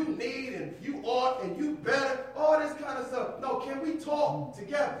busy. You need and you ought and you better. All this kind of stuff. No, can we talk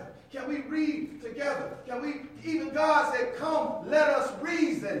together? Can we read together? Even God said, come, let us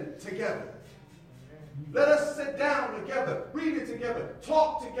reason together. Let us sit down together, read it together,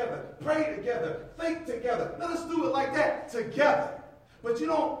 talk together, pray together, think together. Let us do it like that together. But you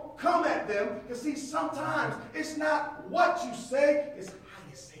don't come at them, because see, sometimes it's not what you say, it's how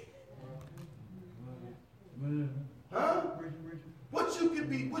you say it. Huh? What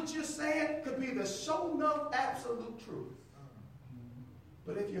you're saying could be the shown up absolute truth.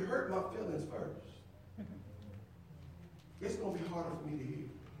 But if you hurt my feelings first, it's going to be harder for me to hear.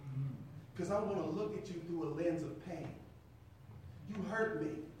 Because I'm going to look at you through a lens of pain. You hurt me,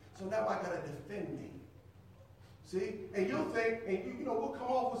 so now I got to defend me. See? And you'll think, and we'll come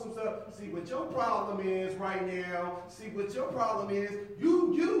off with some stuff. See, what your problem is right now. See, what your problem is.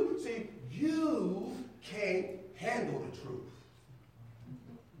 You can't handle the truth.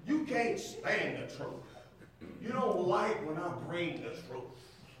 You can't stand the truth. You don't like when I bring the truth.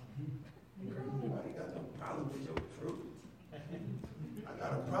 I ain't got no problem with your truth. I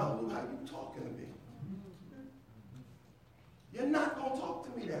got a problem with how you talking to me. You're not going to talk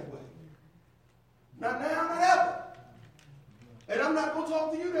to me that way. Not now, not ever. And I'm not going to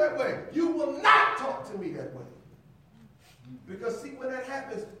talk to you that way. You will not talk to me that way. Because see, when that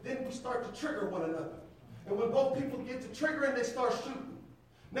happens, then we start to trigger one another. And when both people get to triggering, they start shooting.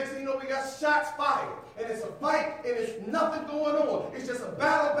 Next thing you know, we got shots fired. And it's a fight, and it's nothing going on. It's just a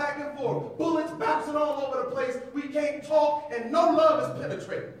battle back and forth. Bullets bouncing all over the place. We can't talk, and no love is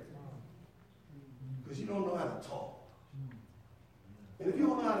penetrating. Because you don't know how to talk. And if you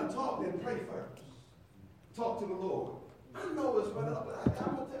don't know how to talk, then pray first. Talk to the Lord. I know it's but I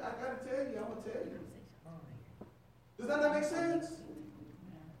got to tell you, I'm going to tell you. Does that not make sense?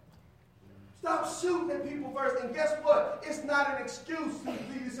 Stop shooting at people first. And guess what? It's not an excuse.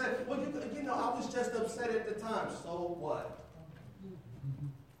 You say, well, I was just upset at the time. So what?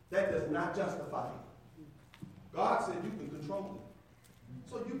 That does not justify it. God said you can control it.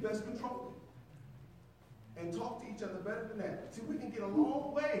 So you best control it. And talk to each other better than that. See, we can get a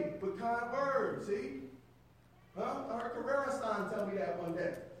long way with kind words, see? Huh? I heard Carrera-san tell me that one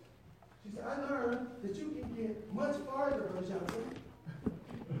day. She said, I learned that you can get much farther, Brother Johnson,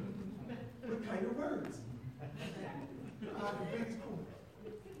 with kind of words. The biggest cool.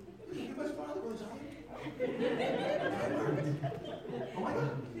 You can get much farther, Brother Johnson. Kind words. Oh my God.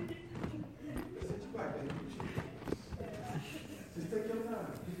 I said, you're right, baby. Just take your time.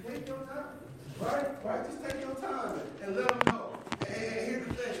 Just take your time. Right? Just take your time and let them know. And here's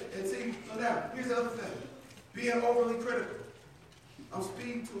the thing. And see, so now, here's the other thing. Being overly critical. I'm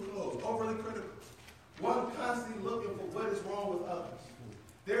speeding to a close. Overly critical. One constantly looking for what is wrong with others.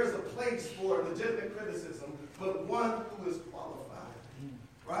 There's a place for legitimate criticism, but one who is qualified.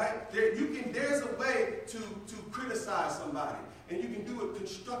 Right? There's a way to criticize somebody, and you can do it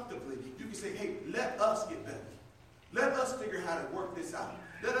constructively. You can say, hey, let us get better. Let us figure how to work this out.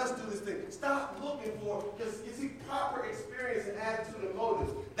 Let us do this thing. Stop looking for, because you see, proper experience and attitude and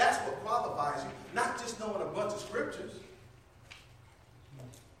motives. That's what qualifies you, not just knowing a bunch of scriptures.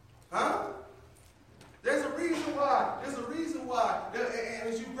 Huh? There's a reason why.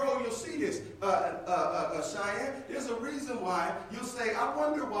 And as you grow, you'll see this, Cheyenne. There's a reason why you'll say, I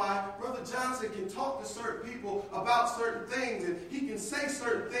wonder why Brother Johnson can talk to certain people about certain things, and he can say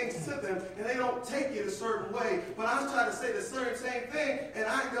certain things to them, and they don't take it a certain way. But I'm trying to say the same thing, and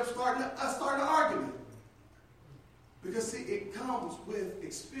I end up starting an argument. Because, see, it comes with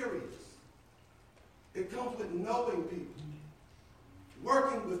experience. It comes with knowing people,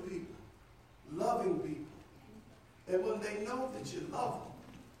 working with people, loving people. And when they know that you love them,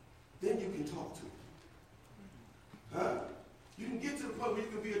 then you can talk to them. Huh? You can get to the point where you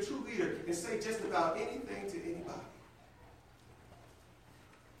can be a true leader and say just about anything to anybody.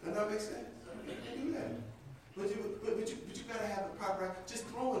 Does that make sense? You can do that. But you got to have the proper, just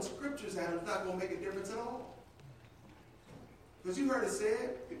throwing scriptures at them is not going to make a difference at all. Because you heard it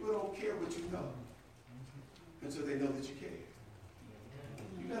said, people don't care what you know until they know that you care.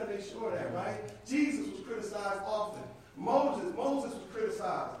 You got to make sure of that, right? Jesus was criticized often. Moses was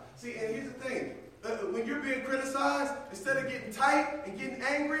criticized. See, and here's the thing. When you're being criticized, instead of getting tight and getting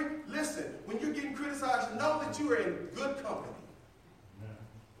angry, listen. When you're getting criticized, know that you are in good company.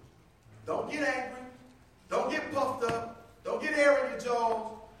 Don't get angry. Don't get puffed up. Don't get air in your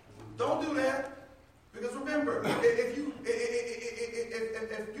jaws. Don't do that. Because remember, if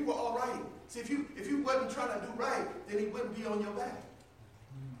you were all right, see, if you wasn't trying to do right, then he wouldn't be on your back.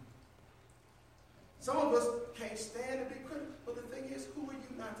 Some of us can't stand to be critical, but the thing is, who are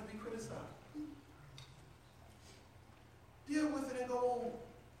you not to be criticized? Deal with it and go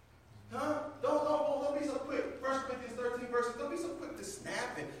on. Huh? Don't be so quick. 1 Corinthians 13 verses. Don't be so quick to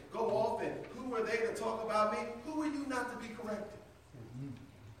snap and go off and who are they to talk about me? Who are you not to be corrected?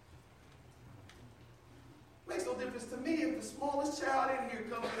 Makes no difference to me if the smallest child in here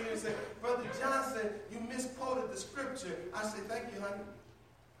comes in here and says, Brother Johnson, you misquoted the scripture. I say, thank you, honey.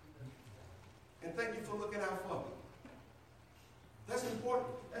 And thank you for looking out for me. That's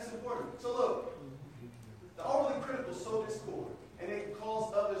important. So look, the overly critical sow discord, and it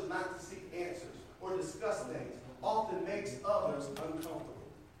calls others not to seek answers or discuss things, often makes others uncomfortable.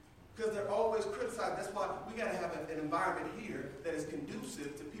 Because they're always criticized. That's why we got to have an environment here that is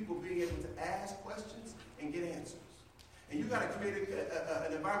conducive to people being able to ask questions and get answers. And you got to create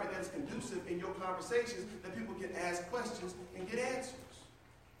an environment that is conducive in your conversations that people can ask questions and get answers.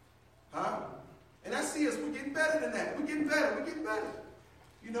 Huh? And I see us, we're getting better than that. We're getting better.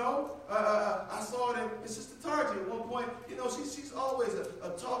 You know, I saw it in Sister Tarji at one point. You know, she's always a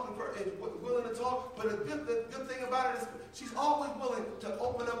talking person and willing to talk. But the good thing about it is she's always willing to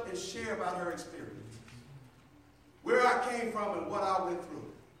open up and share about her experience. Where I came from and what I went through.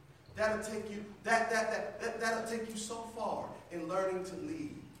 That'll take you so far in learning to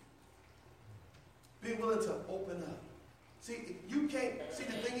lead. Being willing to open up. See,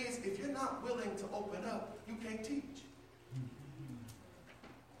 the thing is, if you're not willing to open up, you can't teach.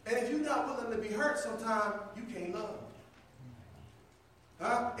 And if you're not willing to be hurt sometimes, you can't love.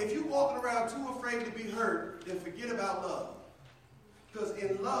 Huh? If you're walking around too afraid to be hurt, then forget about love. Because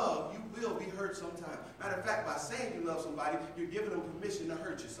in love, you will be hurt sometimes. Matter of fact, by saying you love somebody, you're giving them permission to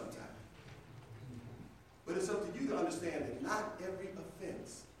hurt you sometimes. But it's up to you to understand that not every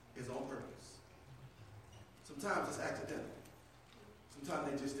offense is on purpose. Sometimes it's accidental.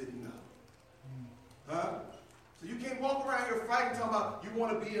 Sometimes they just didn't know. Huh? So you can't walk around here fighting, talking about you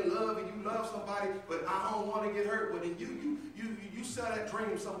want to be in love and you love somebody, but I don't want to get hurt. Well, then you sell that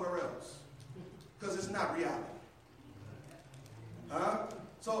dream somewhere else. Because it's not reality. Huh?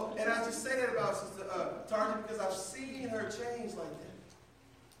 So, and I just say that about Sister Tarji because I've seen her change like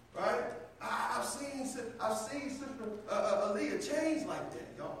that. Right? I've seen Sister Aaliyah change like that,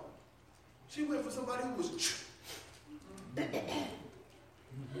 y'all. She went for somebody who was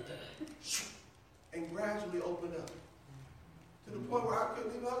and gradually opened up. To the point where I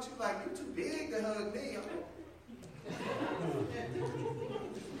couldn't even hug. She was like, you're too big to hug me.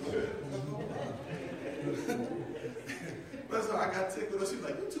 But so I got tickled. She was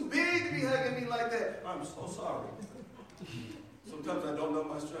like, you're too big to be hugging me like that. I'm so sorry. Sometimes I don't know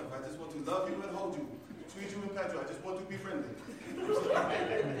my strength. I just want to love you and hold you, squeeze you and pet you. I just want to be friendly.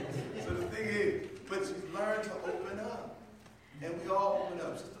 So the thing is, but she's learned to open up. And we all open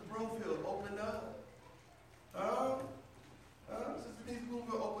up. Sister Brofield, open up. Sister Denise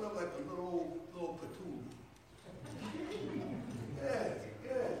Bloomfield, open up like a little platoon. Yeah.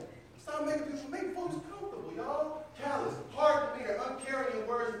 Stop making folks comfortable, y'all. Callous, hard demeanor, uncaring in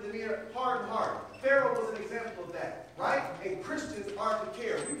words and demeanor, hard in heart. Pharaoh was an example of that, right? And Christians are to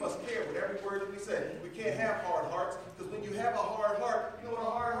care. We must care with every word that we say. We can't have hard hearts, because when you have a hard heart, you know what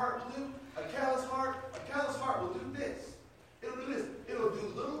a hard heart will do? A callous heart will do this. It'll do this. It'll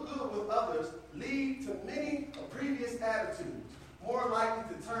do little good with others, lead to many previous attitudes, more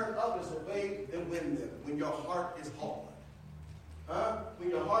likely to turn others away than win them. When your heart is hard. When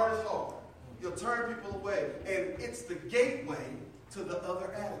your heart is hard, you'll turn people away. And it's the gateway to the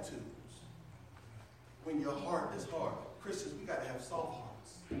other attitudes. When your heart is hard. Christians, we got to have soft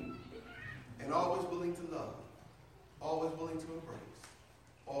hearts. And always willing to love. Always willing to embrace.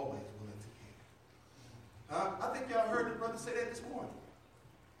 Always willing to care. I think y'all heard the brother say that this morning.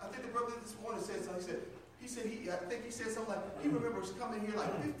 I think the brother this morning said something. I think he said something like, he remembers coming here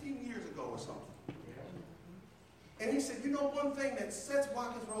like 15 years ago or something. And he said, you know one thing that sets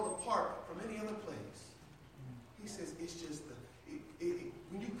Watkins Road apart from any other place? He says, it's just,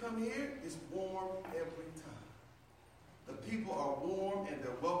 when you come here, it's warm every time. The people are warm and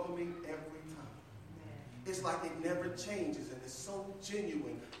they're welcoming every time. It's like it never changes and it's so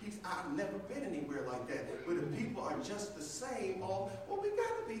genuine. I've never been anywhere like that where the people are just the same. Well, we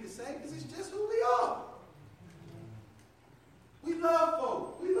got to be the same because it's just who we are. We love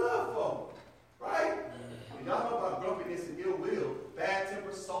folk, right? Y'all know about grumpiness and ill will, bad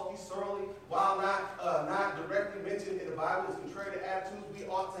temper, salty, surly, while not directly mentioned in the Bible, is contrary to attitudes we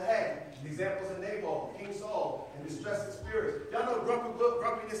ought to have. Examples of Nabal, King Saul, and distressing spirits. Y'all know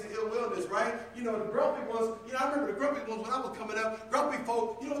grumpiness and ill willness, right? You know, the grumpy ones, I remember the grumpy ones when I was coming up, grumpy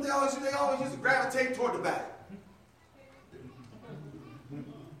folk, you know what they always do? They always used to gravitate toward the back.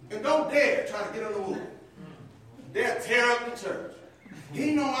 And don't dare try to get on the wall. They'll tear up the church.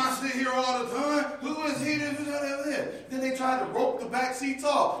 He know I sit here all the time. Who is he? Then they tried to rope the back seats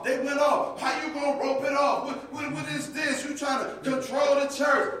off. They went off. How you going to rope it off? What is this? You trying to control the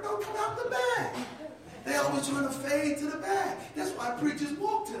church. Don't come out the back. They always trying to fade to the back. That's why preachers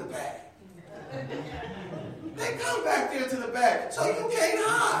walk to the back. They come back there to the back, so you can't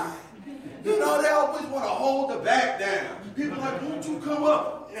hide. You know, they always want to hold the back down. People are like, won't you come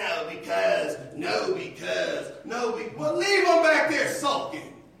up? No, because. Well, leave them back there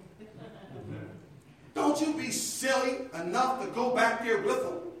sulking. Don't you be silly enough to go back there with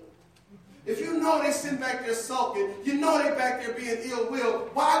them. If you know they sitting back there sulking, you know they back there being ill-willed,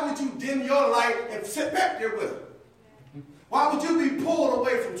 why would you dim your light and sit back there with them? Why would you be pulled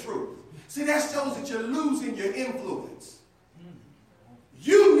away from truth? See, that shows that you're losing your influence.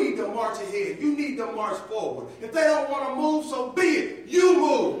 You need to march ahead. You need to march forward. If they don't want to move, so be it. You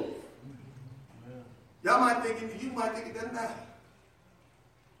move. You might think it doesn't matter.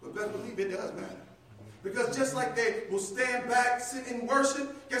 But best believe it does matter. Because just like they will stand back, sit and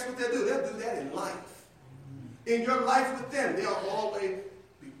worship, guess what they'll do? They'll do that in life. In your life with them, they'll always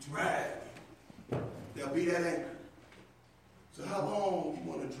be dragged. They'll be that anchor. So how long do you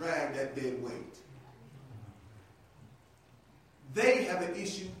want to drag that dead weight? They have an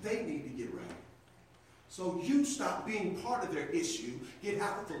issue they need to get right. So you stop being part of their issue, get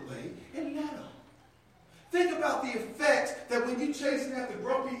out of the way, and let them. Think about the effects that when you're chasing after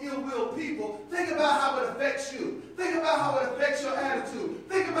grumpy, ill-willed people, think about how it affects you. Think about how it affects your attitude.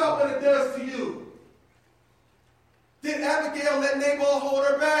 Think about what it does to you. Did Abigail let Nabal hold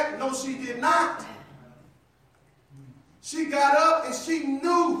her back? No, she did not. She got up and she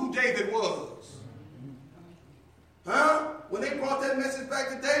knew who David was. When they brought that message back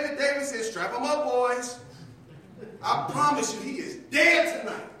to David, David said, strap him up, boys. I promise you, he is dead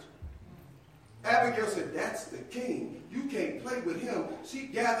tonight. Abigail said, that's the king. You can't play with him. She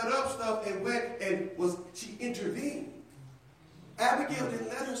gathered up stuff and went and she intervened. Abigail didn't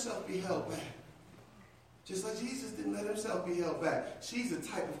let herself be held back. Just like Jesus didn't let himself be held back. She's a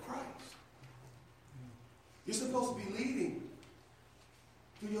type of Christ. You're supposed to be leading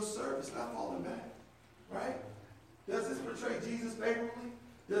through your service, not falling back. Right? Does this portray Jesus favorably?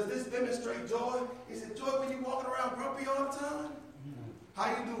 Does this demonstrate joy? Is it joy when you're walking around grumpy all the time? How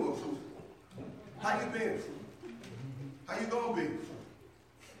you doing, fool? How you been, fool? How you gonna be?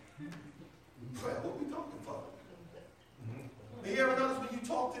 What we talking about? And you ever notice when you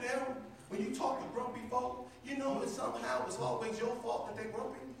talk to them, when you talk to grumpy folk, you know that somehow it's always your fault that they're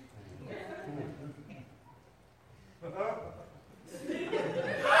grumpy?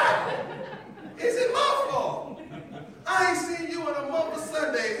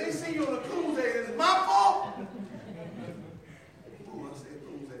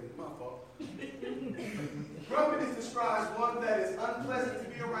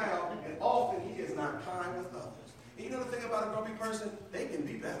 pleasant to be around, and often he is not kind with others. And you know the thing about a grumpy person? They can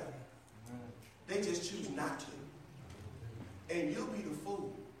be better. They just choose not to. And you'll be the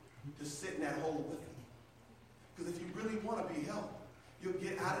fool to sit in that hole with them. Because if you really want to be helped, you'll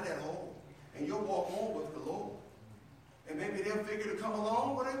get out of that hole and you'll walk on with the Lord. And maybe they'll figure to come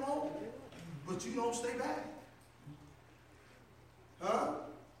along or they won't. But you don't stay back. Huh?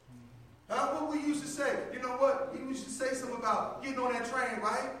 What we used to say, you know what? We used to say something about getting on that train,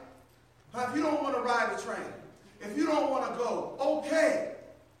 right? If you don't want to ride the train, if you don't want to go, okay.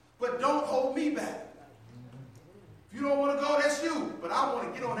 But don't hold me back. If you don't want to go, that's you. But I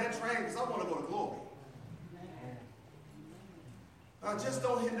want to get on that train because I want to go to glory. Just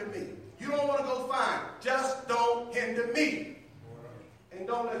don't hinder me. You don't want to go, fine. Just don't hinder me. And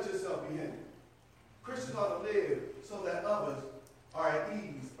don't let yourself be hindered. Christians ought to live so that others are at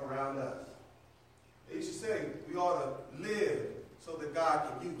ease around us. They used to say we ought to live so that God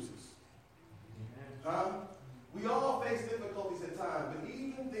can use us. We all face difficulties at times, but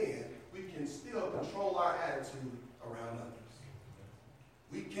even then, we can still control our attitude around others.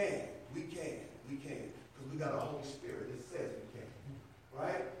 We can. Because we got a Holy Spirit that says we can.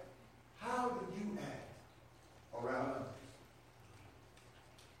 Right? How do you act around others?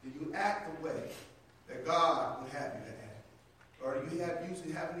 Do you act the way that God would have you to act? Or do you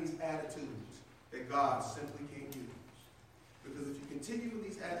usually have these attitudes that God simply can't use? Because if you continue with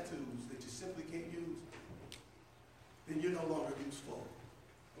these attitudes that you simply can't use, then you're no longer useful.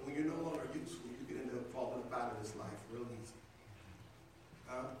 And when you're no longer useful, you can end up falling out of this life real easy.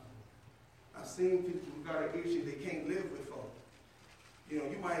 I've seen people who got an issue they can't live with folks. You know,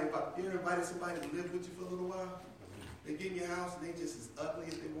 you invited somebody to live with you for a little while. They get in your house and they just as ugly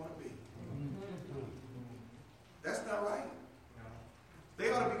as they want to be. That's not right. They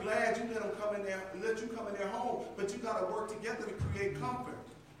ought to be glad you let them come in there, let you come in their home, but you got to work together to create comfort.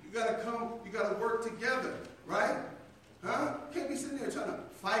 You got to work together, right? Huh? Can't be sitting there trying to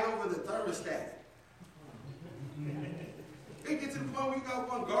fight over the thermostat. They get to the point where you got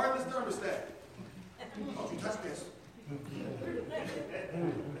one guardless thermostat. Don't you touch this.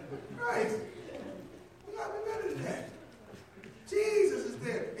 Right. We got to be better than that. Jesus is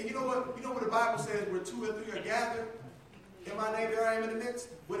there. And you know what? You know what the Bible says? Where two or three are gathered in my name, there I am in the midst.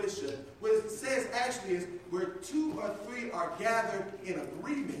 What it says actually is where two or three are gathered in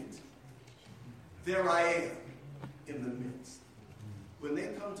agreement, there I am in the midst. When they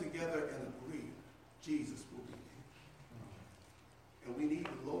come together and agree, Jesus will be there. And we need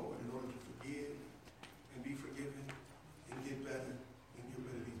the Lord in order to forgive and be forgiven and get better and get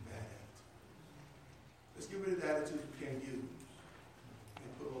rid of these bad attitudes. Let's get rid of the attitudes we can't use and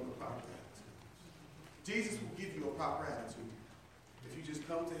put on the proper attitude. Jesus will give you a proper attitude. If you just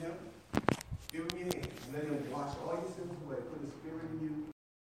come to him, give him your hand, and let him wash all your sins away, put his spirit in you,